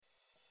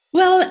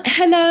Well,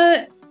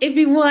 hello,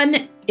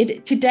 everyone.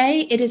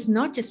 Today, it is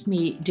not just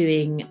me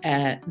doing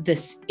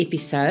this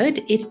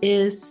episode. It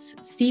is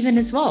Stephen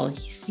as well.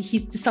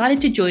 He's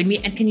decided to join me.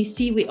 And can you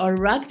see we are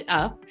rugged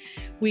up?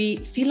 We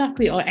feel like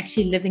we are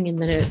actually living in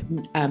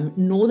the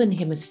Northern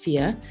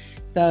Hemisphere,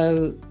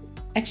 though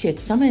actually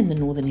it's summer in the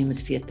Northern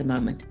Hemisphere at the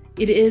moment.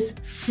 It is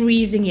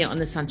freezing here on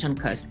the Sunshine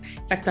Coast.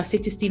 In fact, I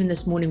said to Stephen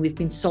this morning, we've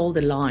been sold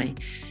a lie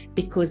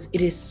because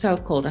it is so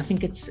cold. I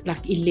think it's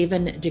like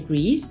 11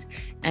 degrees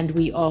and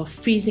we are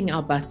freezing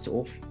our butts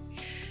off.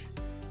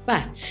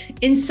 But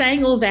in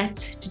saying all that,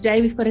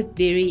 today we've got a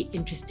very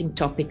interesting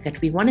topic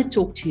that we want to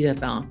talk to you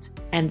about,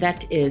 and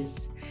that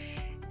is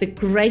the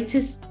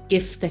greatest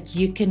gift that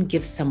you can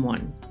give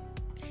someone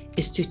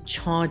is to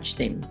charge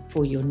them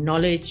for your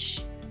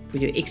knowledge, for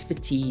your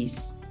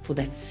expertise, for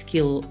that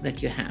skill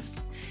that you have.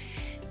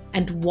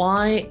 And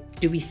why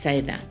do we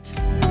say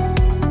that?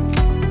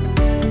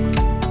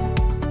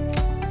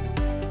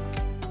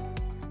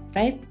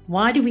 Babe,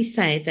 why do we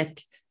say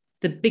that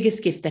the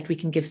biggest gift that we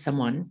can give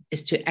someone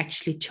is to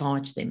actually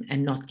charge them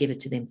and not give it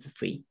to them for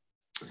free?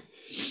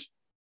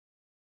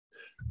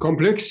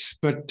 Complex,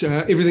 but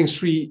everything's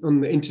free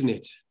on the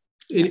internet.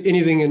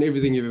 Anything and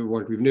everything you ever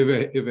want. We've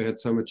never ever had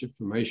so much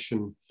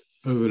information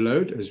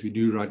overload as we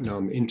do right now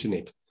on the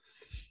internet.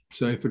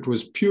 So if it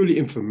was purely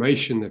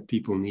information that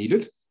people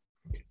needed,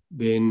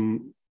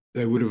 then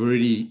they would have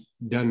already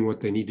done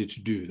what they needed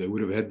to do. They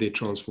would have had their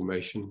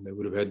transformation. They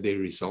would have had their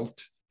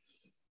result.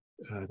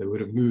 They would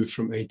have moved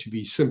from A to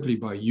B simply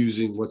by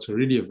using what's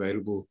already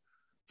available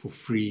for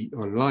free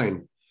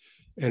online.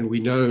 And we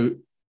know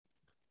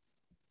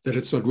that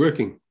it's not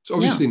working. It's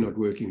obviously not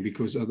working,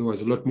 because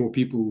otherwise a lot more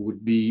people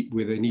would be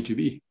where they need to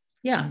be.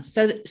 Yeah.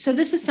 So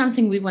this is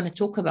something we want to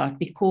talk about,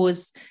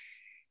 because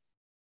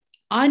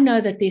I know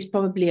that there's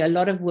probably a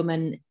lot of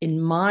women in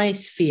my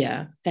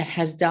sphere that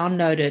has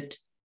downloaded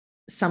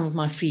some of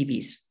my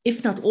freebies,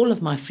 if not all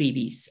of my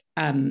freebies.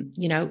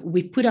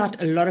 We put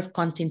out a lot of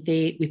content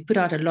there. We put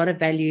out a lot of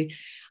value.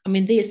 I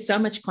mean, there's so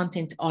much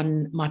content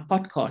on my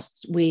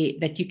podcast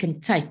that you can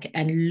take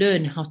and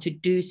learn how to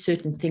do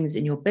certain things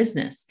in your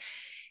business.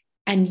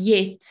 And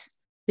yet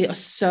there are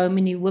so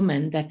many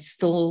women that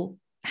still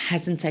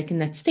hasn't taken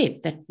that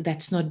step,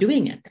 that's not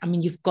doing it. I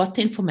mean, you've got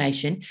the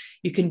information.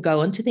 You can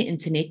go onto the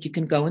internet. You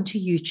can go onto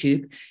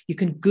YouTube. You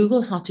can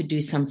Google how to do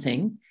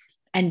something.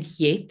 And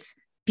yet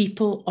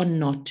people are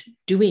not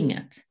doing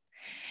it.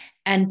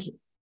 And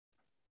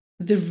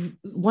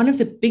one of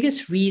the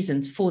biggest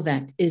reasons for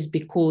that is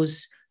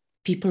because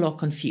people are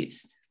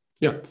confused.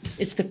 Yeah.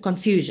 It's the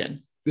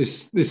confusion.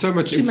 There's so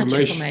much Too information.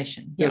 much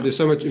information. Yeah, there's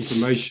so much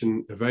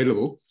information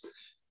available.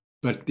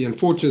 But the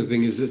unfortunate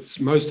thing is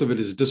most of it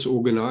is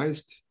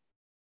disorganized,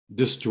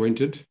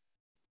 disjointed,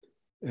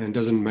 and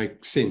doesn't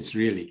make sense,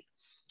 really.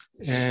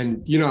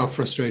 And you know how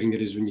frustrating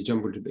it is when you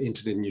jump onto the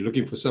internet and you're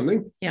looking for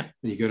something. Yeah.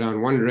 And you go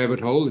down one rabbit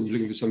hole and you're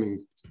looking for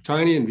something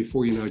tiny, and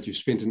before you know it, you've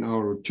spent an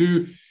hour or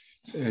two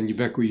and you're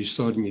back where you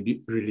started and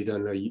you really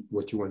don't know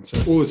what you want.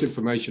 So all this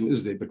information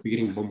is there, but we're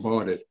getting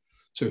bombarded.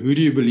 So who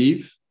do you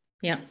believe?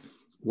 Yeah.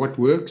 What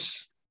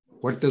works?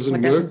 What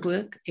doesn't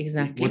work?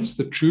 Exactly. What's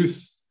the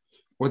truth?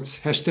 What's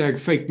hashtag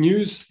fake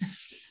news?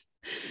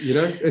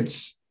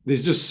 There's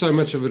just so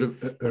much of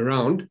it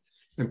around,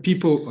 and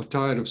people are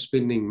tired of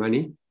spending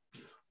money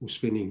or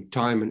spending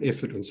time and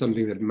effort on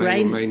something that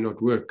may or may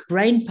not work.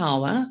 Brain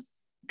power,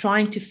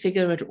 trying to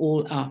figure it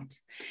all out.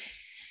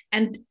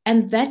 And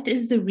that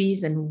is the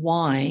reason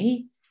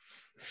why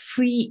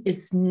free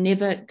is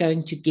never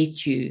going to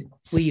get you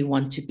where you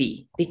want to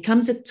be. There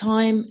comes a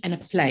time and a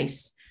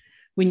place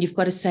when you've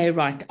got to say,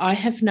 right, I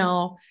have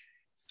now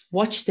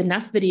watched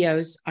enough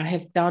videos. I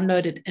have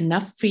downloaded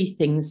enough free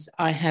things.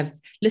 I have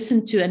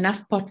listened to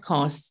enough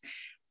podcasts.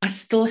 I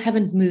still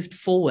haven't moved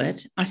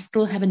forward. I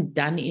still haven't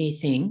done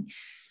anything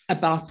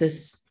about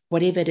this,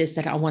 whatever it is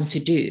that I want to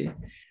do.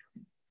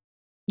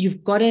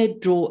 You've got to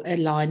draw a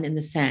line in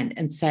the sand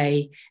and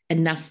say,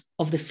 enough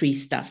of the free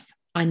stuff.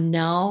 I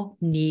now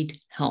need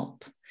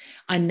help.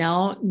 I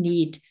now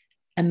need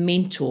a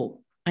mentor.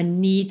 I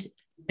need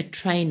a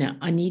trainer.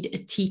 I need a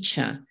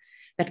teacher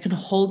that can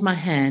hold my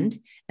hand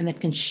and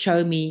that can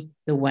show me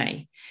the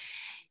way.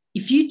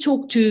 If you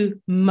talk to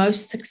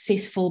most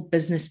successful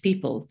business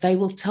people, they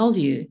will tell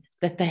you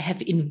that they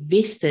have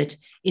invested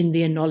in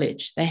their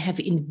knowledge. They have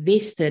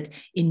invested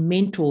in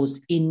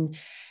mentors, in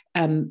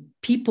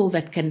people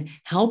that can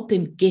help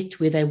them get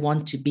where they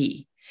want to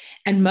be.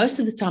 And most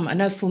of the time, I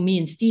know for me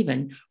and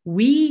Stephen,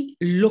 we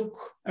look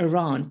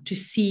around to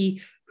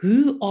see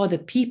who are the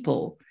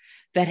people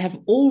that have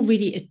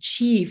already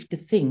achieved the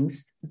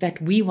things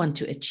that we want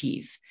to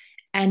achieve.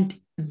 And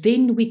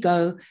then we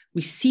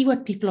see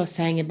what people are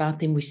saying about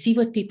them. We see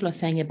what people are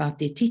saying about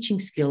their teaching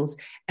skills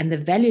and the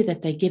value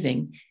that they're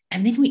giving.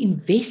 And then we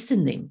invest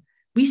in them.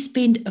 We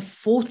spend a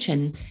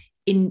fortune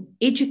in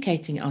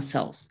educating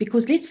ourselves,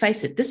 because let's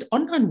face it, this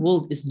online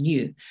world is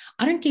new.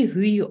 I don't care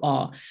who you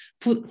are.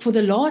 For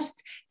the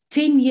last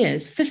 10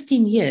 years,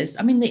 15 years,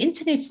 I mean, the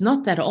internet's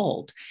not that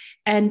old.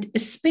 And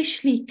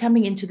especially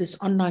coming into this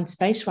online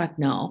space right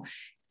now,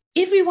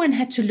 everyone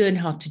had to learn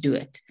how to do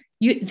it.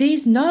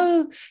 There's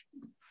no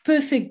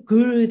perfect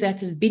guru that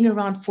has been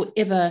around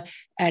forever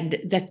and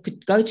that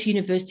could go to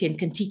university and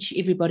can teach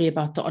everybody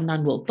about the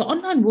online world. The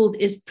online world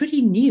is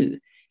pretty new.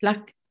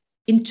 Like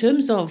in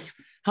terms of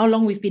how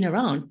long we've been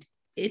around,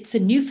 it's a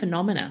new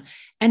phenomena.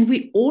 And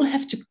we all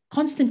have to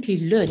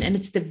constantly learn, and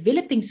it's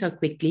developing so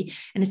quickly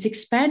and it's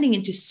expanding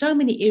into so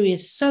many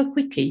areas so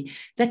quickly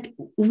that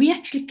we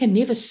actually can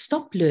never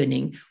stop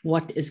learning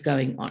what is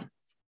going on.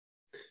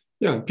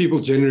 Yeah, people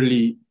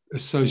generally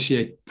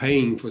associate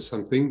paying for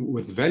something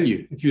with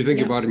value. If you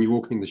think about it and you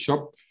walk in the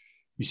shop,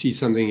 you see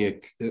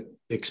something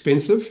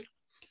expensive,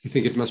 you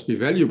think it must be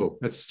valuable.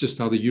 That's just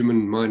how the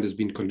human mind has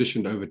been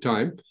conditioned over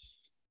time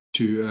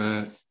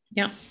to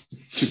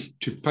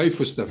pay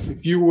for stuff.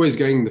 If you're always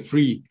going the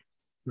free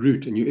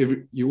route and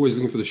you're always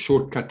looking for the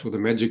shortcut or the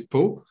magic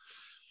pill,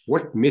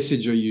 what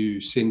message are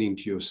you sending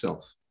to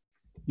yourself?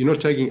 You're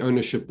not taking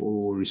ownership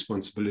or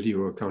responsibility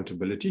or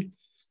accountability,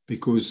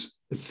 because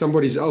it's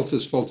somebody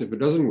else's fault if it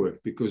doesn't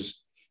work,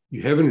 because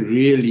you haven't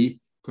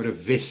really got a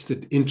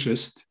vested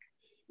interest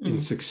in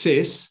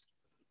success,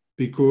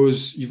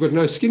 because you've got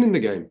no skin in the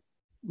game.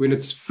 When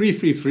it's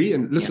free,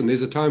 and listen,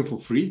 there's a time for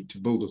free to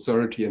build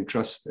authority and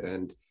trust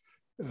and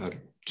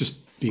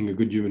just being a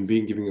good human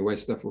being, giving away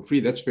stuff for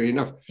free, that's fair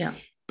enough. Yeah.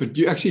 But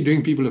you're actually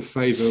doing people a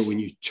favor when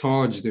you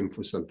charge them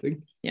for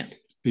something. Yeah.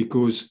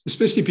 Because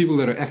especially people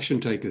that are action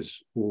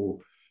takers or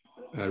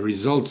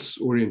results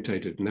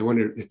orientated and they want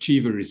to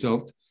achieve a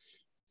result,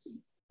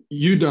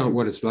 you know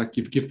what it's like.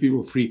 You give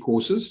people free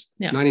courses.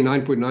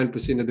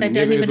 99.9% of them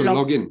never ever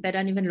log in. They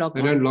don't even log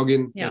on. They don't log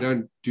in. They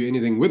don't do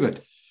anything with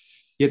it.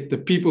 Yet the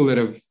people that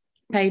have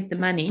paid the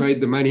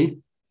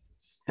money,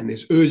 and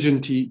there's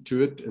urgency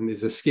to it, and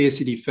there's a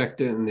scarcity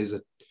factor, and there's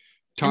a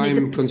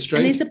time constraint.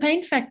 And there's a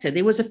pain factor.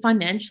 There was a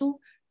financial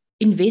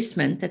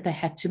investment that they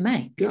had to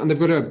make. Yeah, and they've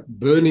got a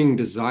burning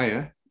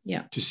desire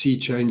to see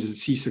change and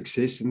see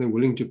success, and they're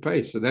willing to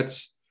pay. So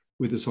that's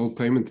where this whole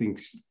payment thing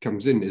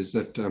comes in, is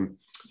that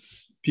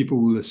people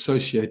will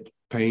associate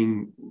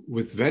paying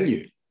with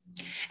value.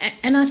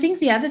 And I think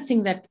the other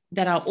thing that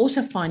I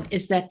also find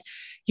is that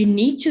you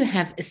need to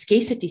have a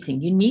scarcity thing.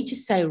 You need to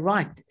say,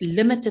 right,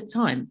 limited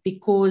time,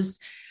 because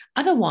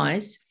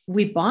otherwise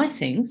we buy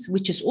things,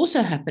 which has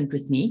also happened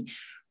with me,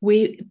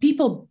 where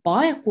people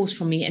buy a course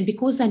from me, and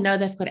because they know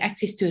they've got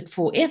access to it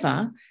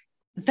forever,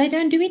 they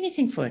don't do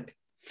anything for it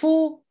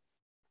for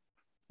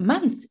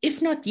months, if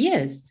not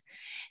years.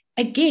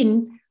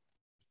 Again,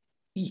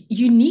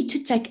 you need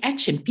to take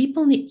action.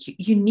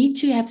 You need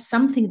to have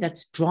something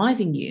that's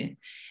driving you,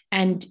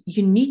 and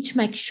you need to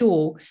make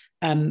sure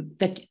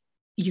that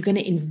you're going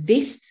to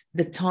invest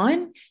the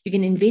time, you're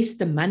going to invest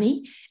the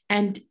money,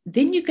 and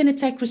then you're going to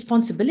take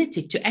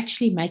responsibility to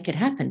actually make it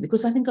happen.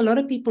 Because I think a lot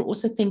of people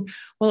also think,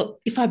 well,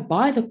 if I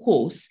buy the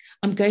course,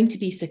 I'm going to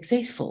be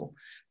successful.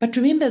 But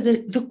remember,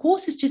 the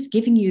course is just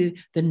giving you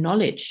the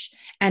knowledge,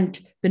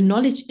 and the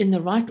knowledge in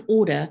the right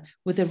order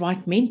with the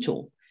right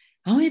mentor.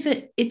 However,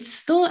 it's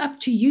still up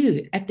to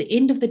you at the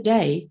end of the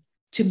day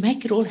to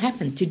make it all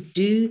happen, to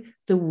do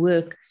the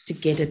work to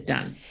get it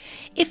done.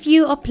 If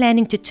you are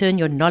planning to turn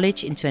your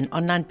knowledge into an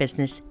online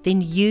business,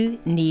 then you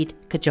need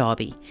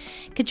Kajabi.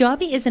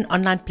 Kajabi is an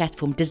online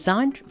platform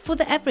designed for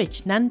the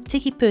average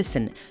non-techie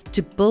person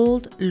to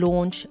build,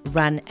 launch,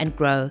 run, and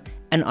grow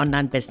an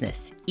online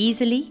business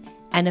easily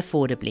and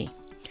affordably.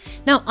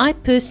 Now, I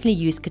personally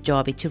use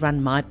Kajabi to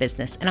run my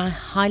business, and I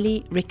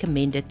highly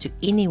recommend it to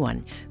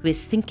anyone who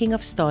is thinking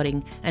of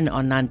starting an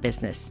online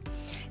business.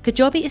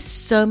 Kajabi is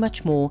so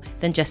much more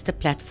than just a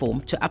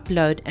platform to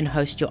upload and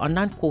host your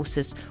online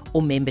courses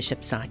or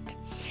membership site.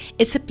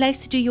 It's a place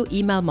to do your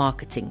email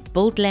marketing,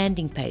 build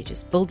landing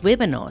pages, build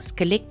webinars,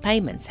 collect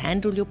payments,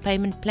 handle your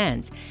payment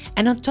plans,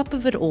 and on top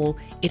of it all,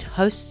 it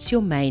hosts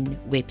your main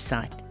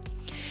website.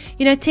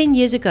 10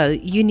 years ago,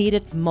 you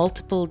needed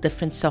multiple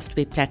different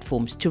software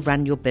platforms to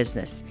run your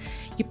business.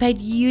 You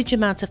paid huge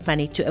amounts of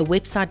money to a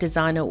website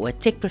designer or a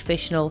tech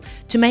professional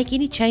to make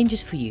any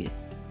changes for you,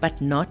 but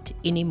not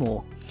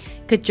anymore.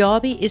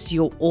 Kajabi is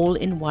your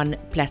all-in-one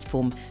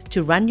platform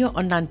to run your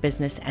online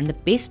business, and the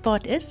best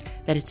part is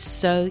that it's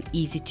so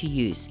easy to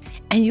use,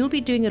 and you'll be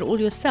doing it all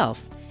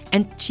yourself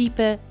and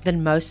cheaper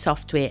than most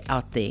software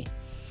out there.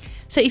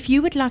 So if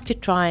you would like to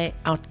try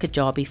out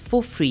Kajabi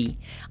for free,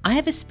 I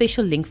have a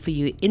special link for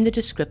you in the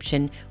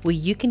description where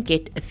you can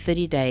get a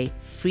 30-day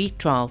free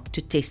trial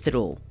to test it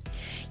all.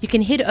 You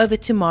can head over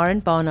to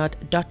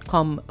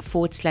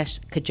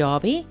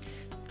marenbarnard.com/Kajabi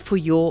for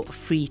your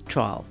free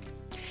trial.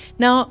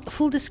 Now,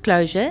 full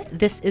disclosure,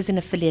 this is an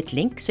affiliate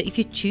link, so if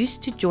you choose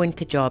to join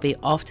Kajabi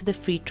after the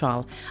free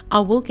trial, I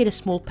will get a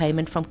small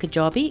payment from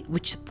Kajabi,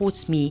 which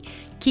supports me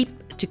to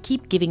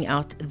keep giving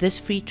out this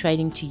free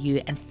training to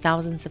you and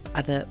thousands of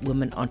other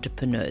women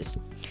entrepreneurs.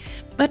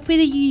 But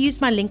whether you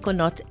use my link or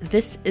not,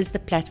 this is the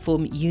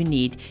platform you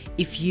need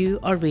if you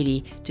are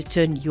ready to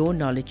turn your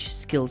knowledge,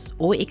 skills,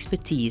 or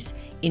expertise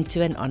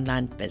into an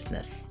online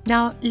business.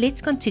 Now,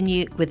 let's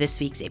continue with this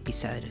week's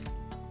episode.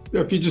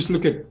 If you just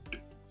look at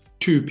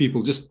two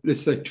people, just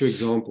let's say two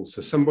examples.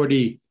 So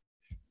somebody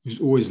who's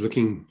always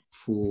looking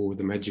for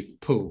the magic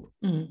pill,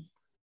 Mm.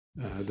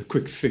 the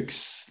quick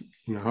fix,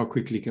 how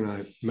quickly can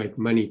I make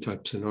money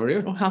type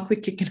scenario, Or how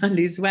quickly can I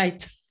lose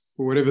weight?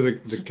 or whatever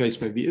the case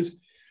may be is.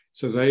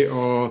 So they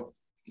are,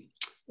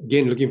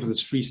 again, looking for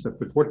this free stuff,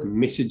 but what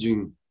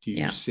messaging do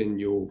you send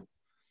your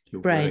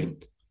brain?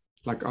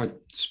 Like I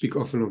speak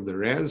often of the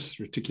RAS,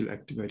 reticular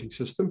activating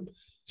system.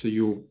 So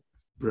your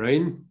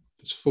brain,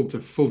 this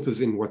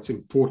filters in what's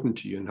important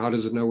to you. And how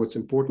does it know what's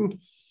important?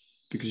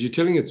 Because you're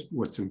telling it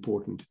what's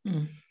important.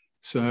 Mm.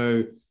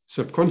 So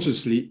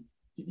subconsciously,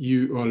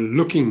 you are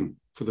looking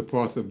for the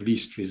path of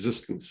least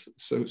resistance.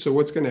 So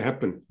what's going to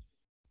happen?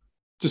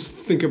 Just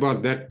think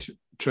about that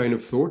train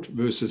of thought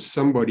versus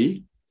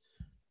somebody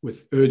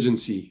with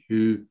urgency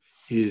who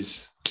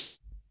is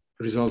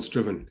results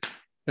driven,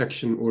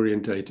 action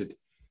orientated,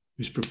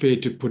 who's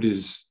prepared to put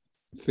his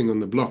thing on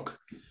the block,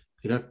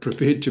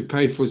 prepared to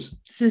pay for.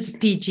 This is a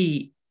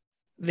PG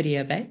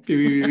video, babe.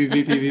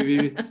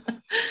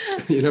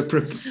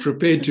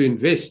 Prepared to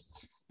invest.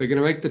 They're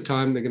going to make the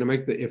time, they're going to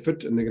make the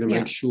effort, and they're going to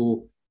make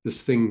sure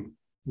this thing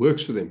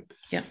works for them.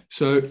 Yeah.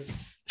 So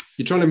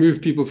you're trying to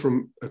move people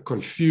from a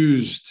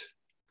confused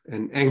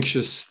and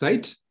anxious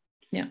state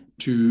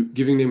to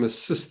giving them a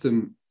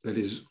system that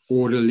is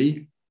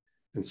orderly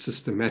and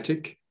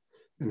systematic,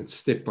 and it's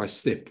step by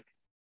step.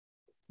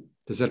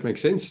 Does that make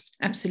sense?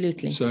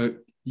 Absolutely. So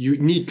you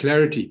need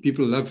clarity.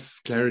 People love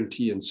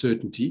clarity and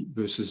certainty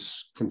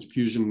versus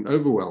confusion and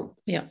overwhelm.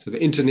 Yeah. So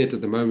the internet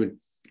at the moment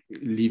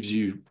leaves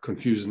you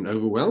confused and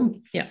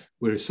overwhelmed. Yeah.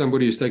 Whereas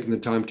somebody who's taken the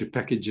time to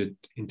package it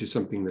into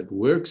something that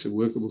works, a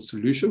workable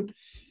solution,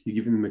 you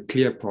give them a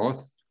clear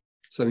path,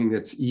 something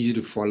that's easy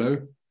to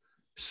follow,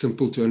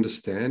 simple to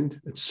understand,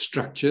 it's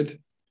structured.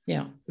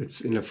 Yeah.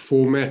 It's in a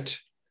format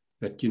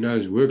that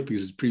has worked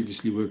because it's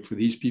previously worked for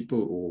these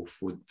people or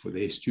for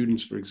their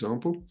students, for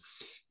example.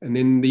 And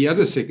then the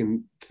other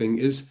second thing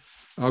is,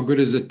 how good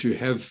is it to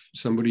have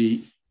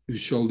somebody whose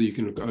shoulder you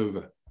can look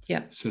over?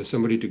 Yeah. So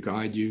somebody to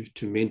guide you,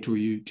 to mentor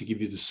you, to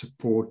give you the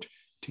support,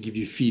 to give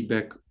you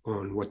feedback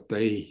on what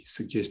they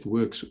suggest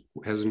works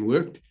or hasn't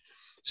worked.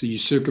 So you're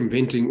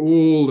circumventing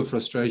all the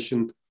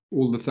frustration,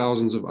 all the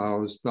thousands of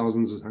hours,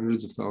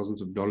 hundreds of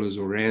thousands of dollars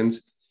or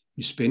rands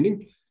you're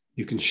spending.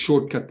 You can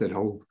shortcut that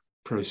whole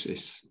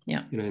process.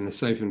 Yeah. In a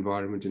safe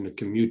environment, in a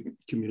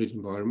community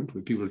environment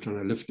where people are trying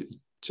to lift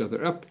each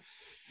other up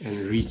and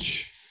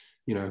reach,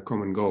 a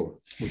common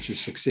goal, which is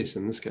success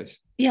in this case.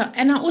 Yeah.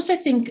 And I also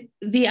think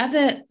the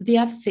other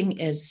thing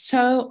is,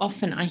 so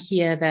often I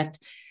hear that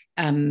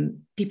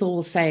people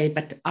will say,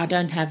 but I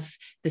don't have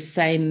the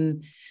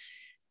same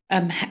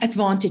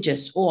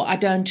advantages, or I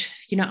don't,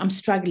 I'm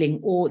struggling,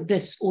 or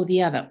this or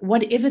the other,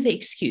 whatever the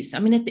excuse. I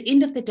mean, at the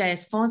end of the day,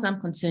 as far as I'm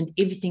concerned,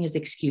 everything is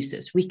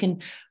excuses. We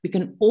can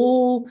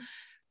all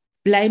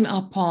blame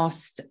our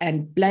past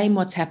and blame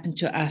what's happened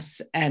to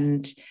us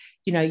and,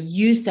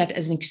 use that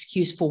as an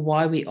excuse for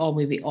why we are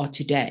where we are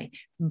today.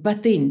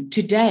 But then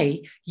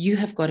today you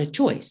have got a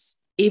choice.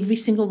 Every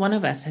single one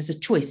of us has a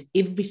choice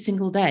every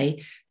single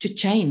day to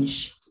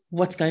change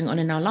what's going on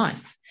in our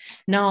life.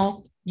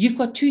 Now, you've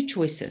got two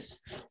choices.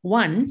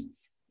 One,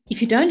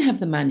 if you don't have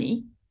the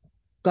money,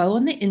 go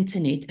on the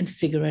internet and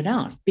figure it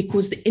out,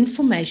 because the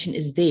information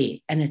is there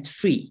and it's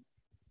free.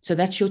 So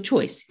that's your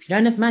choice. If you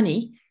don't have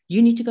money,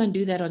 you need to go and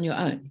do that on your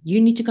own.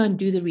 You need to go and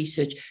do the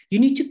research. You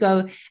need to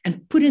go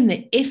and put in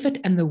the effort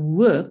and the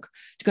work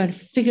to go and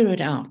figure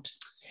it out.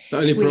 The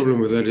only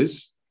problem with that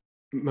is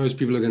most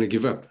people are going to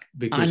give up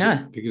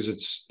because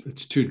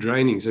it's too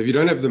draining. So if you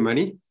don't have the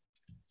money,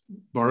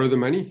 borrow the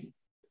money,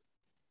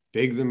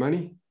 beg the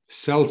money,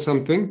 sell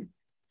something,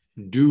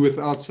 do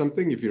without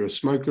something. If you're a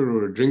smoker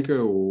or a drinker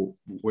or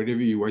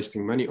whatever you're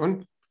wasting money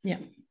on. Yeah.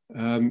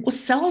 Or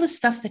sell the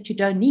stuff that you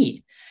don't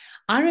need.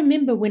 I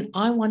remember when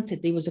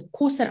there was a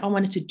course that I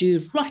wanted to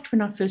do right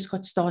when I first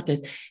got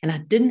started, and I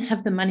didn't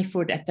have the money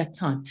for it at that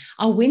time.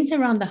 I went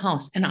around the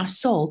house and I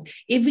sold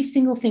every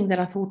single thing that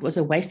I thought was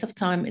a waste of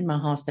time in my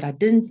house, that I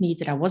didn't need,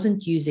 that I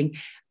wasn't using,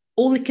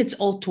 all the kids'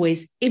 old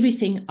toys,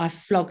 everything I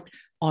flogged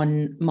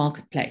on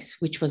Marketplace,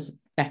 which was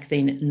back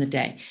then in the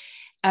day,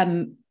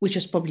 which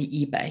was probably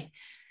eBay.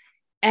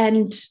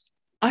 And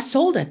I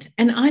sold it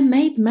and I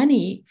made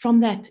money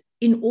from that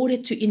in order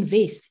to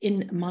invest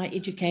in my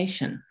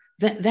education.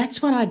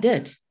 That's what I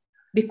did,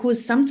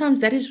 because sometimes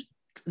that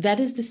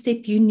is the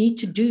step you need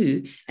to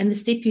do and the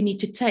step you need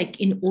to take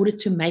in order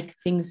to make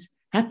things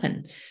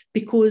happen,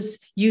 because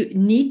you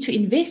need to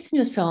invest in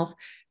yourself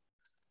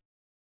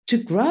to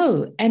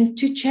grow and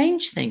to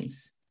change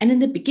things. And in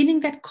the beginning,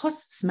 that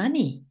costs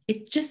money.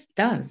 It just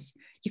does.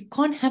 You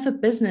can't have a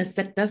business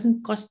that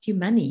doesn't cost you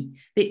money.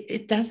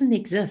 It doesn't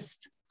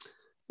exist.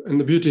 And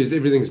the beauty is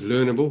everything's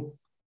learnable.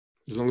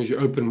 As long as you're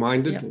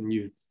open-minded and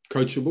you're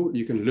coachable,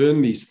 you can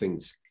learn these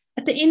things.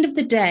 At the end of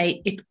the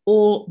day, it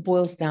all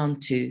boils down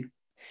to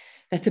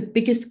that the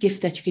biggest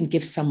gift that you can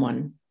give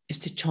someone is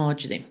to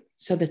charge them,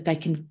 so that they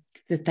can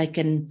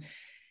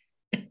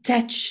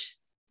attach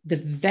the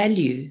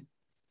value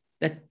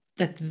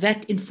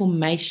that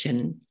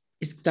information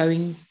is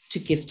going to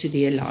give to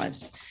their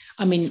lives.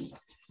 I mean,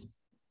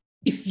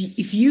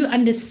 if you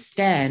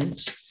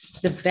understand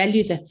the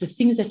value, that the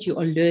things that you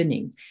are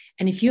learning,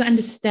 and if you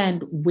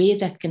understand where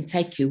that can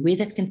take you, where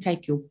that can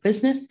take your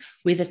business,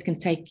 where that can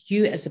take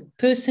you as a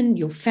person,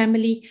 your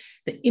family,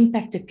 the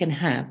impact it can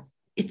have,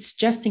 it's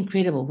just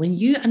incredible. When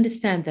you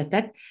understand that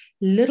that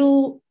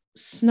little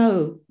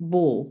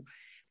snowball,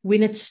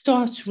 when it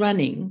starts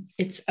running,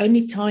 it's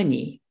only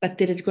tiny, but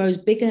that it grows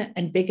bigger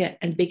and bigger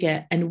and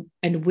bigger,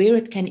 and where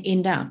it can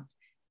end up,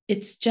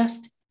 it's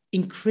just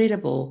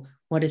incredible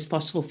what is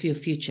possible for your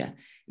future.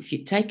 If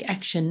you take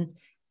action,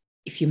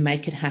 if you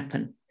make it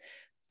happen.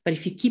 But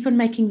if you keep on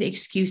making the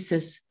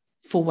excuses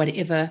for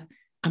whatever,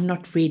 I'm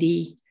not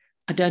ready,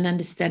 I don't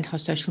understand how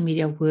social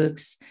media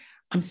works,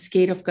 I'm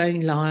scared of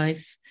going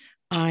live,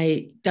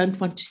 I don't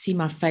want to see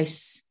my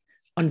face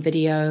on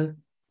video,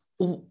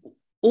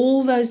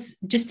 all those,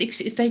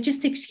 they're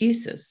just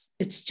excuses.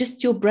 It's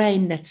just your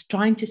brain that's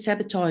trying to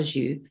sabotage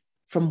you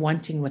from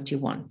wanting what you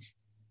want.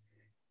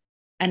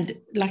 And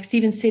like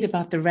Stephen said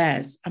about the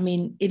RAS, I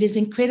mean, it is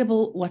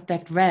incredible what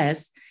that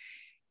RAS,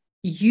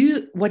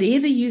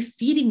 whatever you're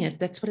feeding it,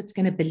 that's what it's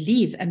going to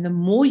believe. And the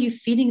more you're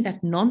feeding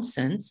that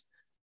nonsense,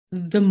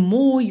 the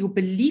more your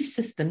belief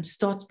system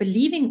starts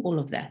believing all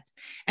of that.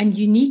 And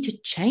you need to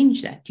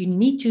change that. You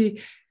need to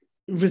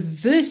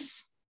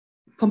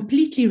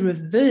completely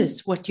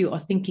reverse what you are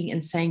thinking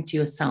and saying to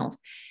yourself,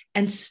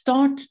 and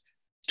start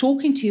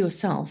talking to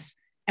yourself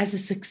as a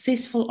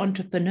successful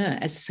entrepreneur,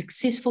 as a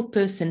successful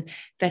person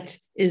that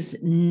is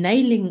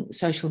nailing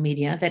social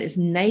media, that is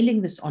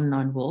nailing this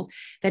online world,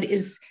 that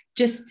is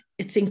just,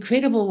 it's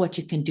incredible what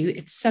you can do.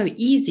 It's so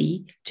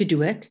easy to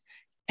do it.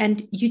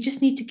 And you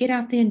just need to get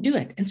out there and do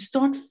it and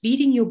start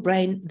feeding your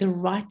brain the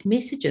right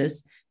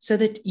messages so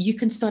that you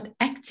can start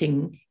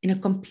acting in a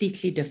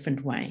completely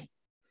different way.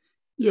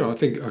 Yeah, I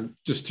think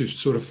just to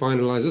sort of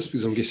finalize this,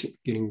 because I'm guess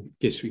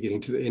we're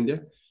getting to the end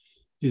here,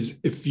 is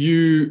if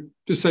you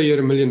just say you had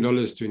 $1 million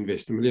to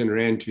invest, R1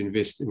 million to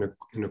invest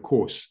in a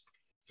course,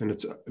 and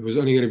it was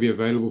only going to be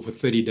available for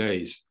 30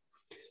 days.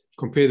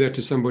 Compare that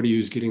to somebody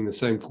who's getting the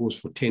same course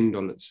for $10.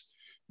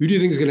 Who do you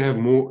think is going to have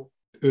more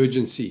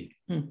urgency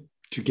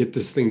to get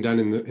this thing done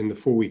in the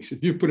 4 weeks?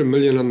 If you put $1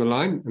 million on the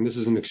line, and this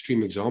is an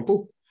extreme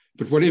example,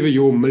 but whatever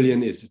your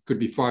million is, it could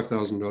be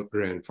 5,000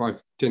 Rand,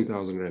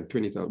 10,000 Rand,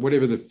 20,000,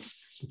 whatever the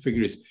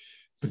figure is.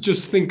 But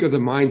just think of the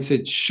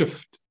mindset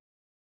shift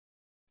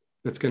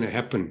that's going to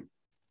happen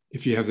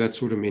if you have that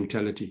sort of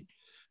mentality.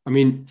 I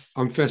mean,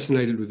 I'm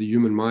fascinated with the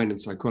human mind and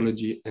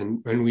psychology,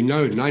 and we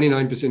know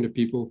 99% of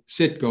people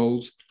set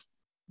goals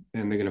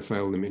and they're going to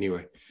fail them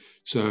anyway.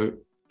 So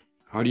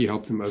how do you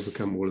help them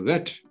overcome all of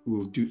that?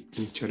 We'll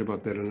chat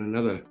about that on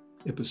another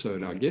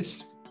episode, I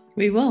guess.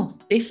 We will,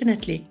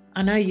 definitely.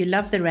 I know you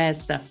love the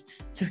RAS stuff,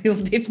 so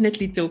we'll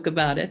definitely talk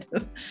about it.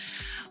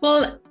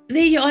 Well,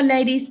 there you are,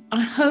 ladies.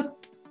 I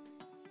hope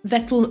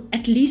that will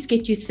at least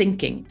get you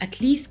thinking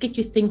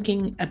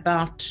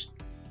about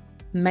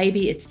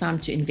maybe it's time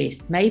to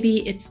invest.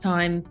 Maybe it's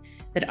time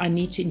that I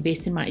need to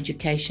invest in my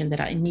education, that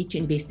I need to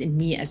invest in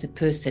me as a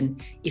person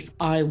if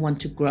I want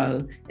to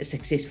grow a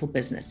successful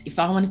business. If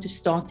I wanted to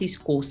start these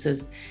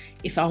courses,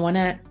 if I want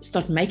to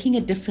start making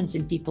a difference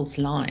in people's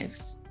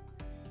lives,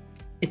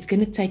 it's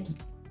going to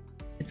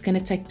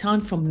take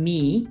time from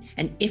me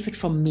and effort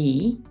from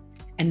me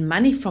and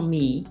money from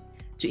me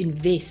to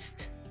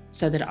invest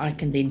so that I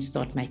can then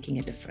start making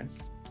a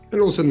difference.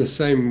 And also in the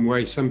same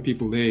way, some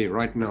people there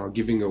right now are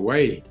giving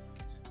away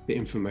the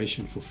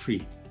information for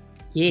free.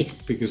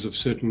 Yes. Because of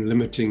certain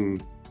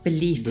limiting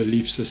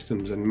belief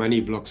systems and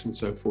money blocks and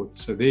so forth.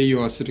 So there you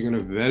are sitting on a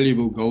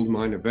valuable gold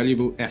mine, a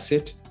valuable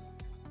asset,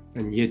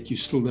 and yet you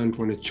still don't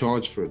want to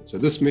charge for it. So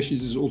this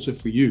message is also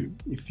for you.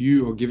 If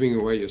you are giving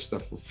away your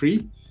stuff for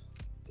free,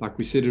 like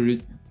we said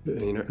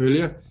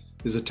earlier,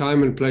 there's a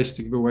time and place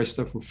to give away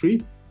stuff for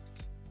free.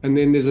 And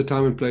then there's a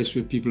time and place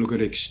where people are going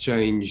to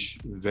exchange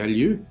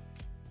value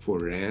for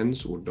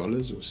rands or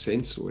dollars or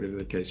cents or whatever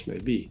the case may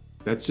be.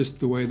 That's just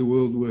the way the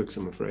world works,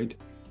 I'm afraid.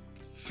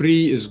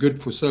 Free is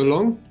good for so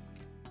long,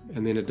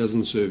 and then it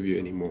doesn't serve you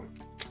anymore.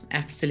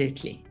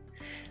 Absolutely.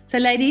 So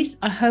ladies,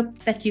 I hope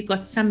that you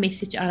got some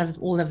message out of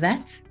all of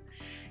that.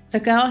 So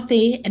go out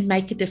there and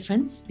make a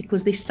difference,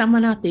 because there's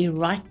someone out there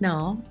right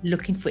now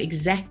looking for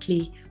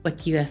exactly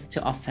what you have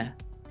to offer.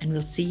 And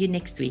we'll see you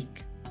next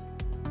week.